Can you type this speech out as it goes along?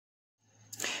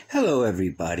Hello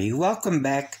everybody, welcome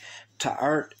back to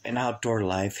Art and Outdoor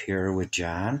Life here with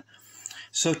John.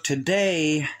 So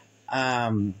today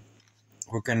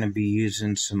we're going to be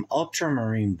using some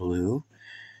ultramarine blue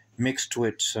mixed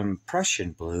with some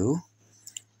Prussian blue.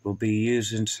 We'll be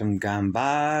using some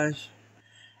gambas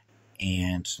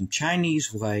and some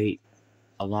Chinese white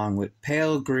along with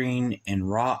pale green and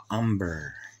raw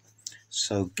umber.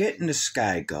 So getting the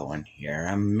sky going here,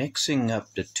 I'm mixing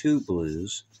up the two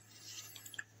blues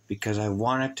because I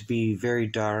want it to be very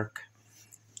dark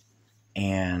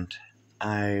and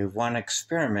I want to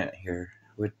experiment here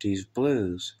with these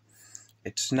blues.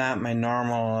 It's not my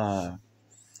normal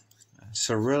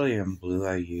cerulean blue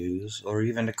I use or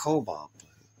even the cobalt blue.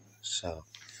 So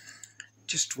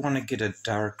just want to get a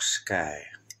dark sky.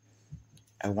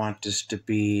 I want this to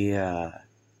be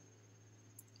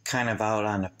kind of out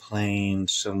on a plain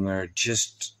somewhere,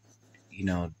 just,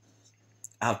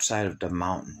 outside of the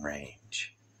mountain range.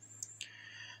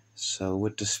 So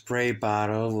with the spray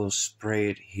bottle, we'll spray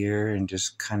it here and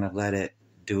just kind of let it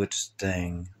do its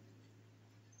thing.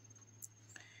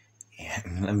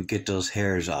 And let me get those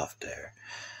hairs off there.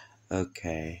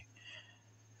 Okay.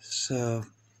 So,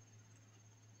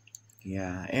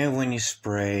 yeah. And when you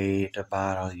spray the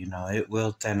bottle, it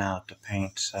will thin out the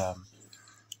paint some.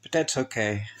 But that's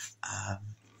okay.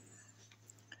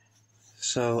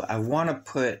 So I want to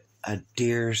put a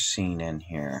deer scene in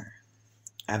here.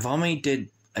 I've only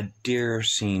did a deer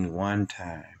scene one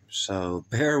time, so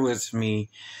bear with me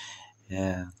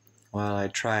while I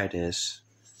try this.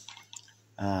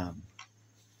 By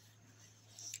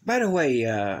the way,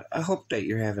 I hope that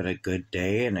you're having a good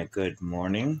day and a good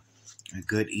morning, a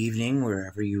good evening,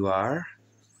 wherever you are.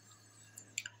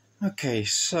 Okay,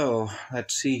 so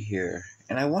let's see here.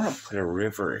 And I want to put a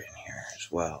river in here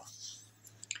as well.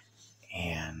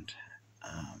 And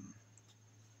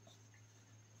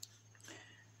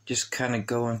just kind of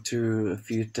going through a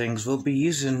few things. We'll be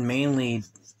using mainly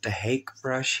the hake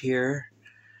brush here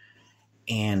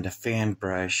and the fan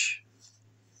brush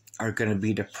are going to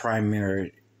be the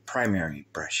primary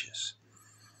brushes.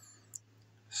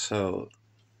 So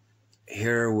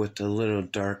here with the little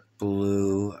dark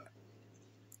blue,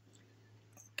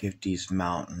 give these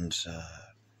mountains,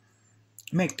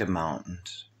 make the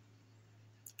mountains,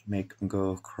 make them go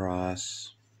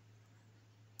across.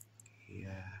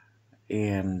 Yeah.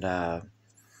 And I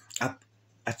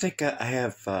think I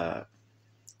have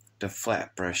the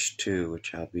flat brush too,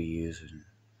 which I'll be using.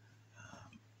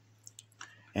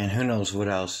 And who knows what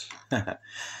else.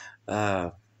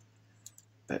 But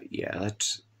yeah,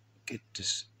 let's get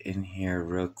this in here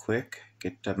real quick.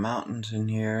 Get the mountains in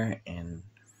here and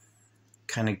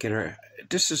kind of get our...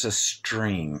 This is a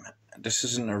stream. This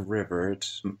isn't a river.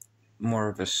 It's more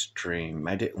of a stream.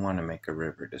 I didn't want to make a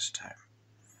river this time.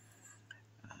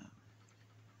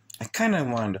 I kind of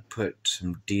wanted to put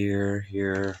some deer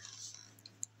here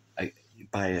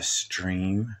by a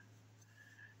stream.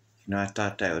 I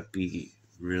thought that would be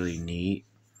really neat.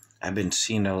 I've been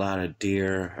seeing a lot of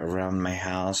deer around my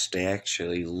house. They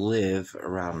actually live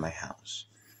around my house,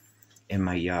 in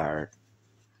my yard.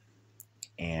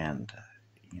 And,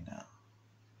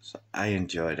 so I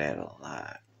enjoy that a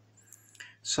lot.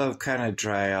 So I've kind of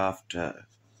dry off the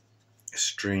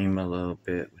stream a little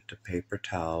bit with the paper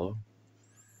towel.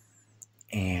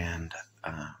 And,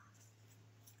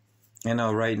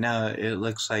 right now it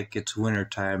looks like it's winter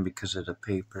time because of the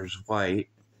paper's white.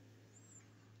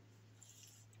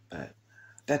 But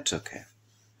that's okay.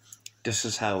 This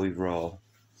is how we roll.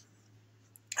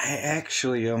 I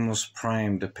actually almost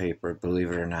primed the paper, believe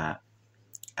it or not.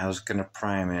 I was going to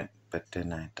prime it, but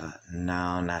then I thought,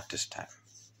 no, not this time.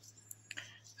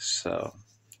 So,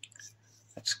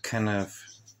 let's kind of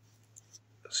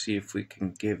see if we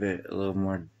can give it a little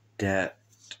more depth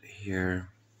here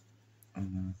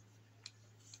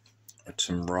with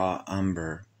some raw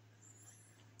umber.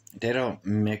 They don't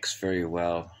mix very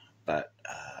well, but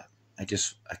I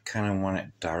kind of want it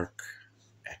dark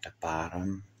at the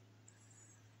bottom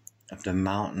of the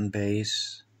mountain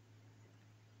base.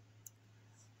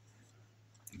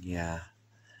 Yeah,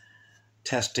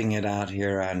 testing it out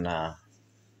here on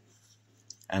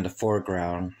the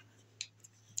foreground.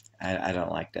 I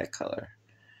don't like that color.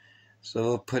 So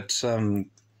we'll put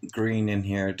some green in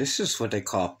here. This is what they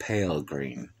call pale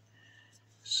green.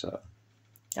 So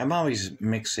I'm always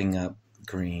mixing up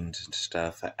greens and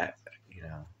stuff.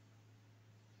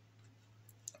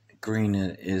 Green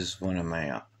is one of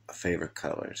my favorite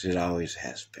colors. It always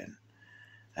has been.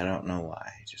 I don't know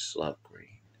why. I just love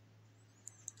green.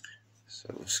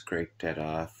 So we'll scrape that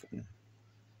off and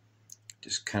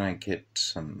just kind of get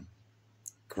some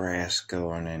grass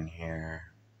going in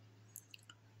here.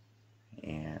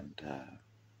 And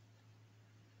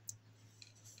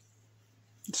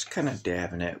just kind of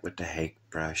dabbing it with the hake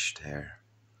brush there.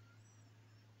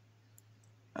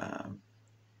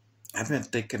 I've been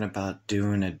thinking about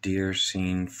doing a deer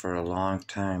scene for a long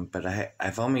time, but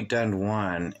I've only done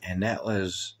one, and that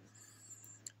was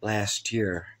last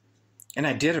year. And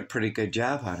I did a pretty good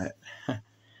job on it.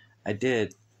 I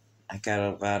did. I got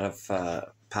a lot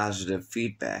of positive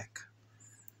feedback.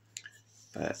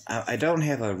 But I don't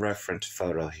have a reference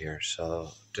photo here,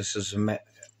 so this is my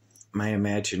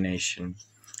imagination.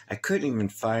 I couldn't even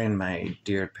find my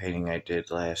deer painting I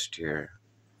did last year.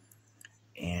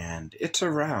 And it's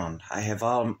around. I have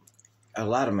a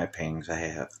lot of my paintings I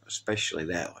have, especially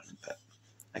that one, but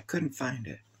I couldn't find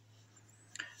it.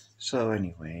 So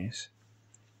anyways,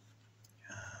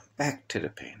 back to the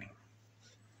painting.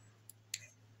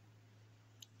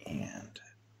 And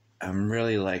I'm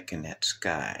really liking that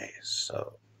sky,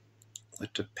 so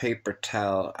with the paper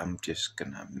towel, I'm just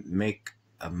gonna make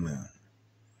a moon.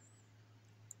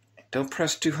 Don't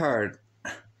press too hard,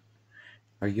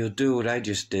 or you'll do what I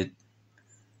just did.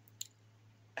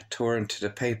 I tore into the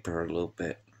paper a little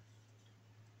bit.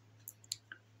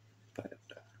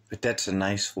 But that's a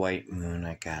nice white moon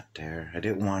I got there. I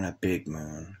didn't want a big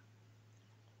moon.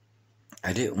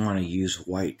 I didn't want to use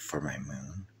white for my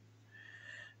moon.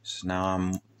 So now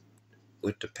I'm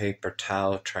with the paper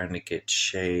towel trying to get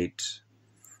shades.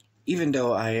 Even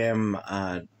though I am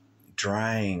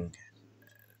drying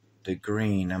the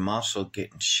green, I'm also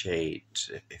getting shades,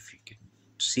 if you can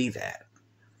see that.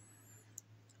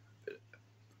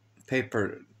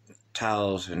 Paper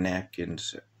towels and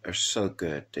napkins are so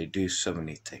good. They do so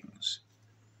many things.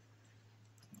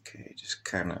 Okay, just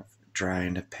kind of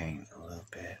drying the paint a little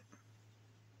bit.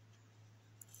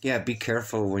 Yeah, be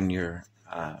careful when you're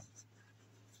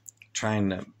trying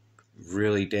to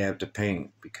really dab the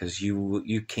paint, because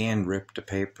you can rip the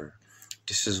paper.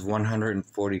 This is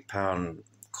 140-pound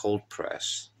cold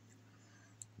press,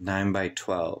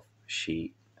 9x12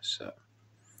 sheet. So,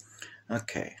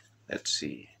 okay, let's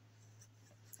see.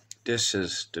 This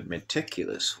is the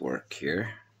meticulous work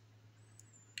here.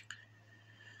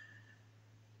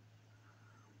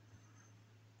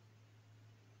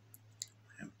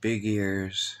 Big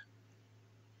ears.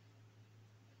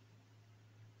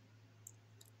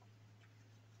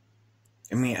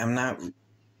 I mean, I'm not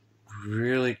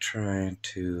really trying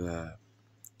to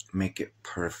make it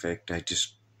perfect. I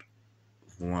just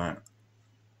want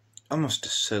almost a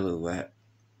silhouette.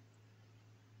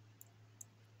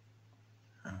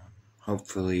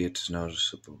 Hopefully it's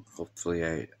noticeable.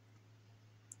 Hopefully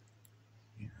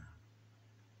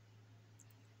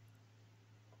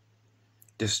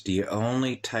this is the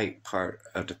only tight part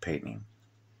of the painting.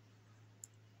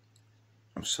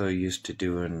 I'm so used to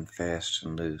doing fast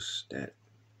and loose that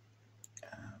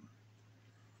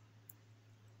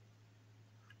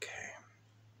okay.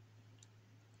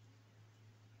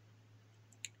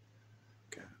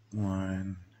 Got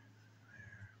one.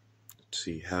 Let's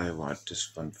see how I want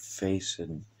this one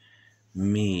facing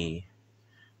me,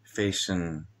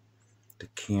 facing the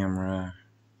camera.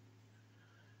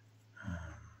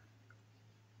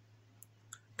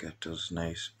 Got those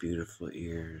nice, beautiful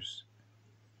ears.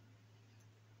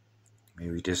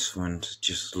 Maybe this one's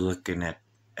just looking at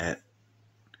the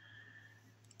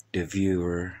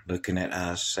viewer, looking at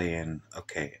us, saying,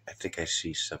 okay, I think I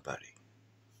see somebody.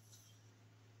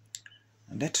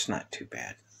 And that's not too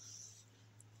bad.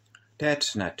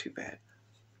 That's not too bad.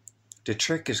 The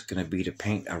trick is going to be to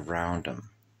paint around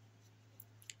them.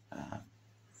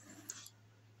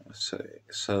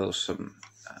 So some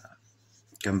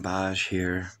gambage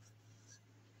here.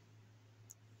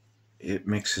 It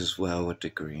mixes well with the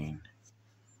green.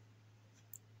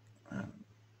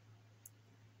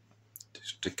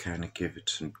 Just to kind of give it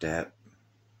some depth.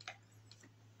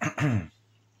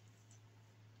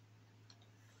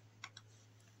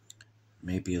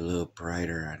 Maybe a little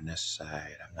brighter on this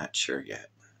side. I'm not sure yet.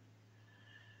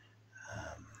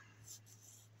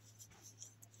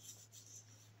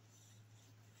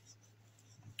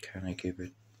 Kind of give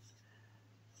it,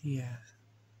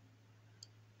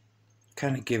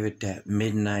 kind of give it that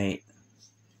midnight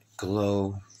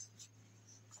glow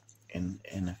in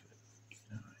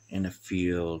a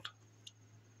field.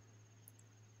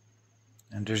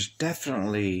 And there's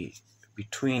definitely,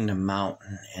 between the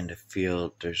mountain and the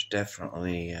field, there's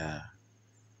definitely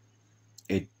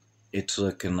it's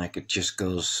looking like it just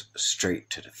goes straight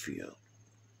to the field.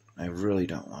 I really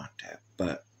don't want that,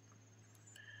 but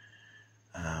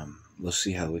we'll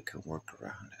see how we can work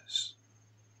around this.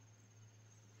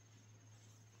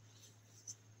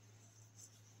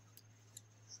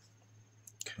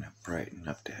 Kind of brighten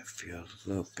up that field a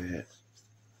little bit.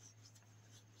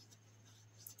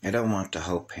 I don't want the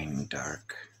whole painting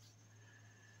dark.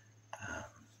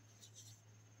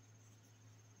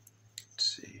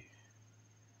 Let's see.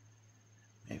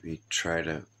 Maybe try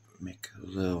to make a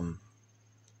little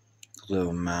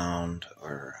mound,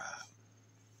 or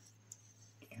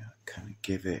kind of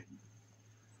give it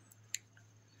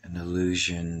an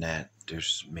illusion that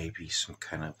there's maybe some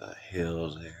kind of a hill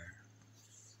there,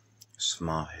 a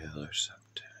small hill or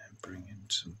something, and bring in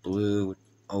some blue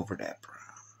over that brown.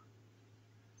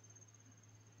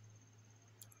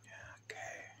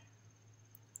 Okay,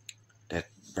 that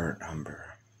burnt umber.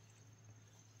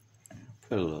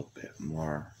 Put a little bit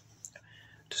more,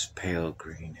 just pale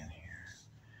green in here,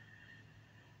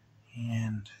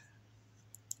 and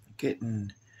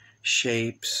getting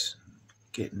shapes,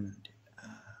 getting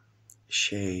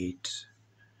shades.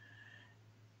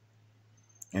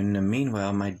 In the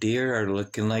meanwhile, my deer are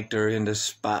looking like they're in the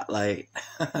spotlight.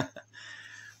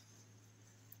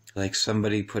 Like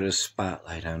somebody put a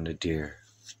spotlight on the deer.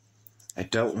 I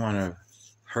don't want to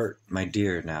hurt my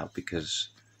deer now, because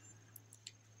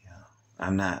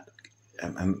I'm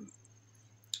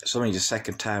it's only the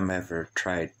second time I ever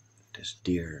tried this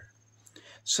deer.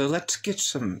 So let's get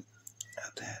some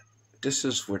of that. This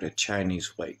is where the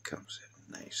Chinese white comes in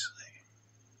nicely.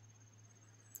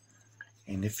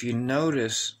 And if you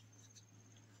notice,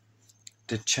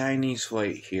 the Chinese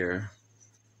white here,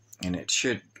 and it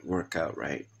should work out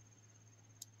right,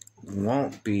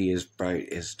 won't be as bright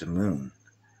as the moon.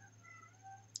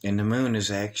 And the moon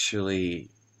is actually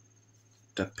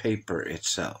the paper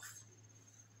itself.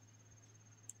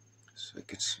 So it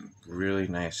gets some really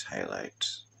nice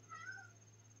highlights.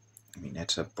 I mean,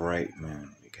 that's a bright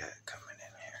moon we got coming in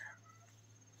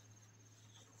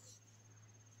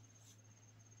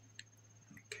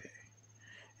here. Okay.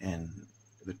 And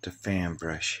with the fan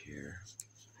brush here,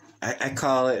 I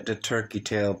call it the turkey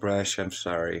tail brush. I'm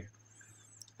sorry.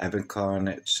 I've been calling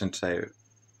it since I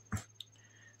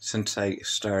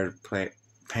started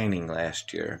painting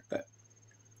last year, but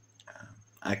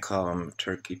I call them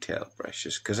turkey tail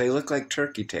brushes because they look like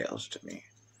turkey tails to me.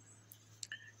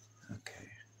 Okay,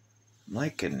 I'm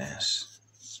liking this.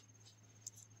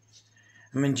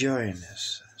 I'm enjoying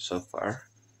this so far.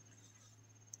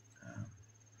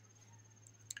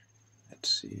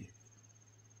 Let's see.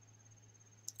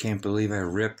 Can't believe I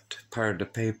ripped part of the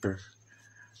paper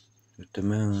with the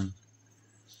moon.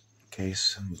 Okay,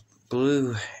 some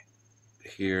blue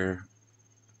here,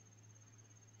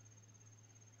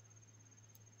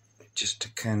 just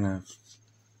to kind of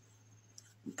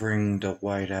bring the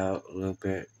white out a little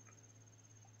bit,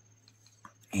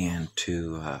 and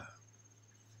to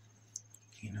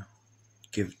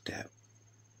give that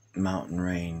mountain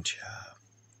range,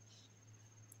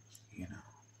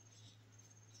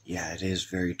 yeah, it is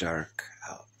very dark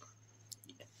out.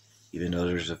 Even though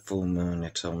there's a full moon,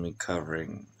 it's only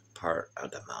covering part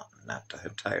of the mountain, not the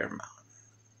entire mountain.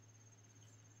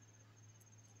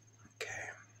 Okay.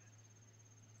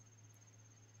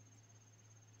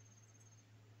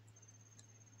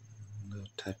 A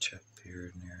little touch up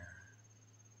here and there.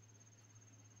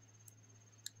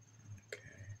 Okay.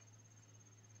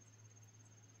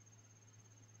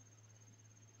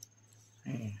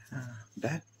 Hey,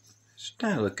 that's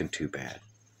not looking too bad.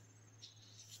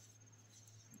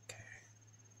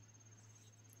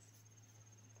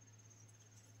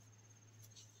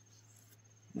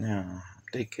 Now,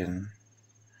 we can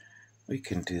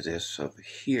do this over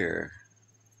here.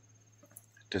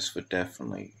 This would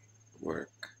definitely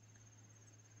work.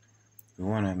 We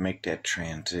want to make that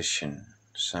transition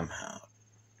somehow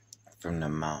from the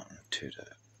mountain to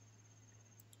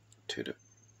the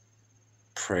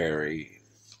prairie,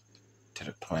 to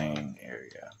the plain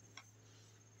area.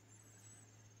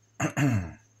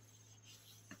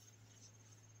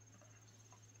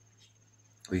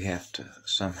 We have to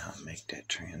somehow make that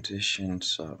transition,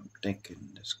 so I'm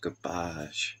thinking this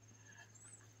garbage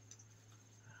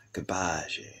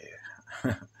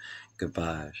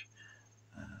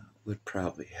would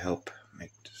probably help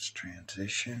make this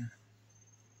transition.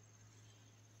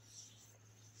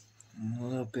 And a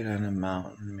little bit on the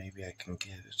mountain, maybe I can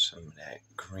give it some of that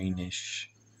greenish,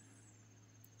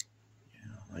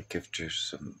 like if there's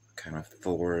some kind of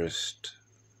forest.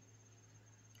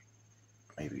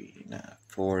 Maybe not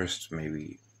forest,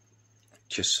 maybe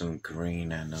just some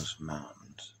green on those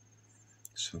mountains.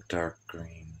 Some dark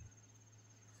green.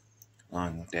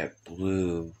 Along with that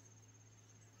blue.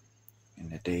 In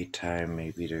the daytime,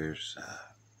 maybe there's,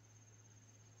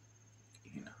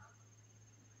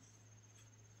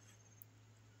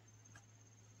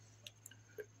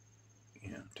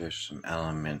 there's some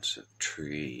elements of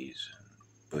trees and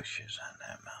bushes on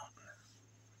that mountain.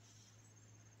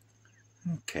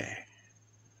 Okay,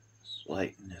 let's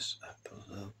lighten this up a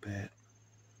little bit.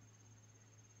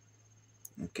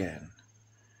 Again,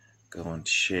 going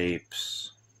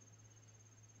shapes,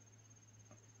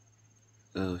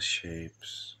 those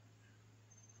shapes.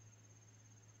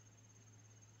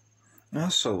 I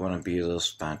also want to be a little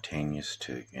spontaneous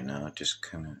too, you know, just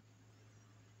kind of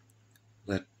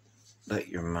let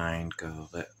your mind go,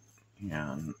 you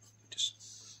know,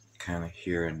 just kind of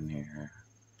here and there.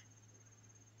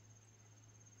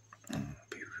 And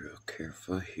be real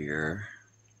careful here.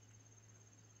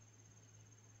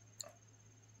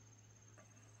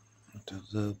 With a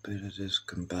little bit of this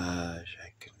gambage,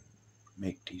 I can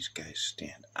make these guys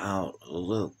stand out a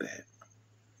little bit.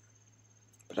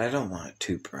 But I don't want it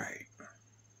too bright.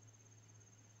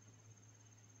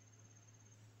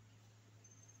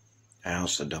 I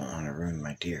also don't want to ruin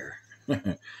my deer.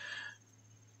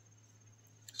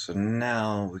 So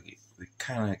now we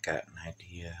kind of got an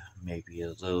idea. Maybe a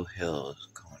little hill is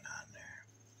going on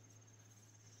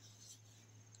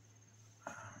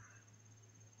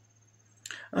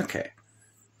there. Okay.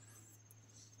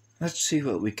 Let's see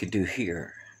what we can do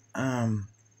here. I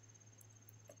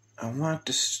want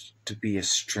this to be a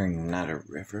stream, not a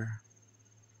river.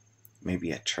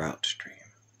 Maybe a trout stream.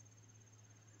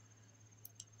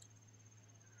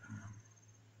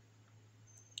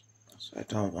 So I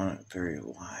don't want it very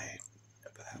wide,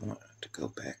 but I want it to go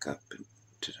back up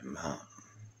into the mountain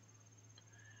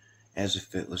as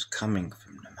if it was coming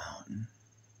from the mountain.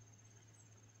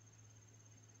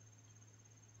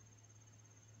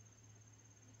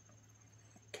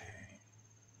 Okay.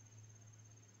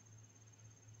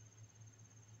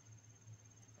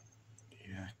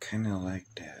 Yeah, I kind of like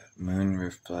that moon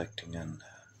reflecting on the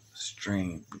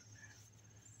stream.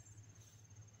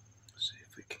 See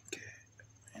if we can get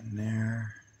in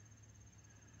there.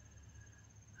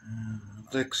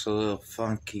 Looks a little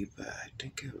funky, but I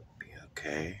think it would be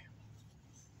okay.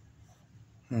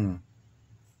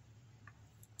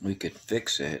 We could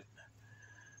fix it.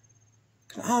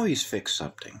 Can always fix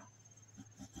something,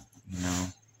 you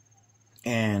know.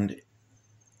 And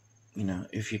you know,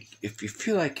 if you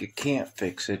feel like you can't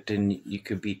fix it, then you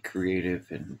could be creative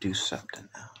and do something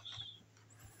else.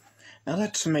 Now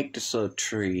let's make this little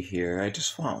tree here. I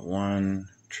just want one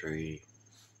tree.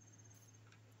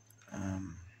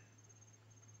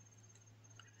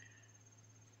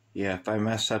 Yeah, if I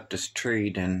mess up this tree,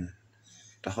 then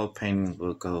the whole painting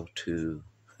will go to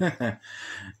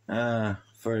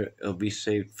it'll be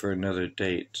saved for another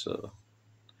date. So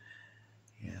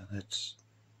yeah, let's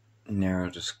narrow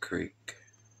this creek,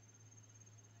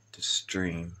 this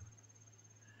stream.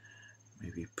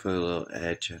 Maybe put a little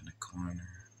edge on the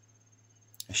corner.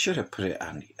 I should have put it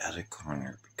on the other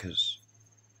corner because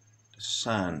the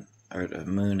sun or the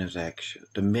moon is actually,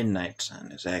 the midnight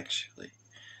sun is actually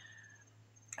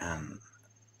on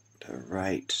the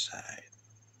right side.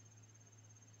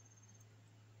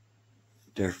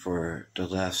 Therefore, the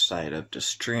left side of the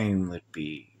stream would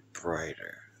be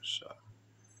brighter. So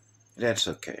that's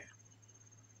okay.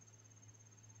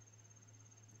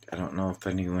 I don't know if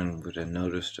anyone would have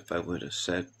noticed if I wouldn't have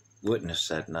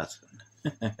said nothing.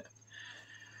 So,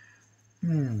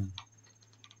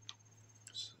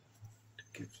 to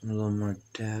give them a little more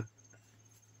depth,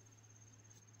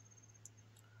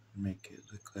 make it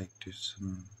look like there's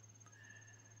some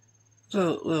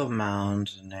little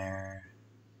mounds in there.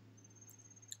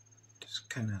 Just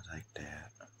kind of like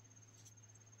that.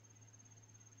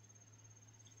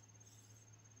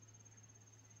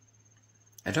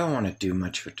 I don't want to do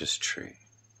much with this tree.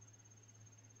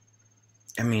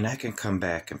 I mean, I can come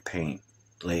back and paint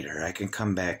later. I can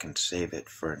come back and save it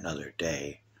for another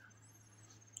day.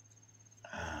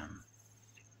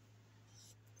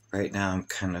 Right now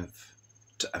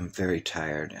I'm very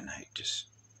tired and I just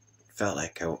felt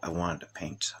like I wanted to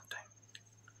paint something.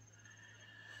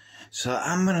 So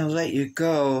I'm going to let you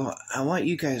go. I want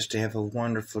you guys to have a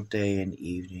wonderful day and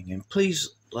evening. And please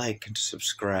like and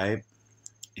subscribe.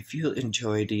 If you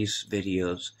enjoy these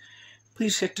videos,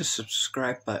 please hit the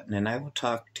subscribe button and I will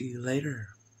talk to you later.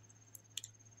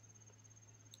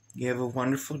 You have a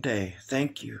wonderful day.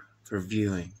 Thank you for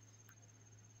viewing.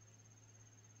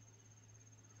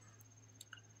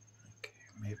 Okay,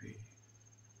 maybe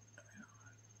I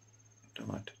don't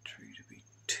want the tree to be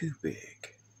too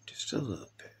big. Just a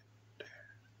little bit there.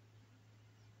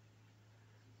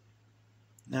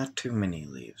 Not too many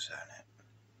leaves on it.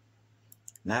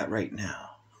 Not right now.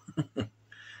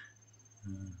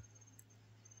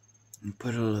 And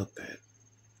put a little bit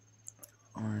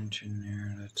orange in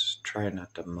there. Let's try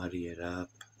not to muddy it up.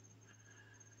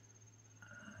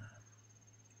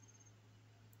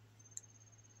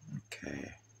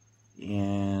 Okay.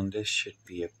 And and this should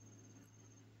be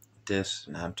this,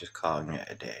 and I'm just calling it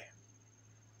a day.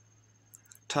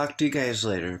 Talk to you guys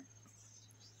later.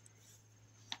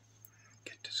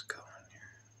 Get this going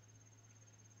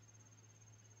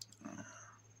here.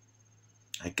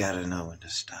 I gotta know when to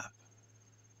stop.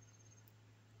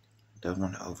 Don't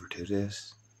want to overdo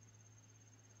this.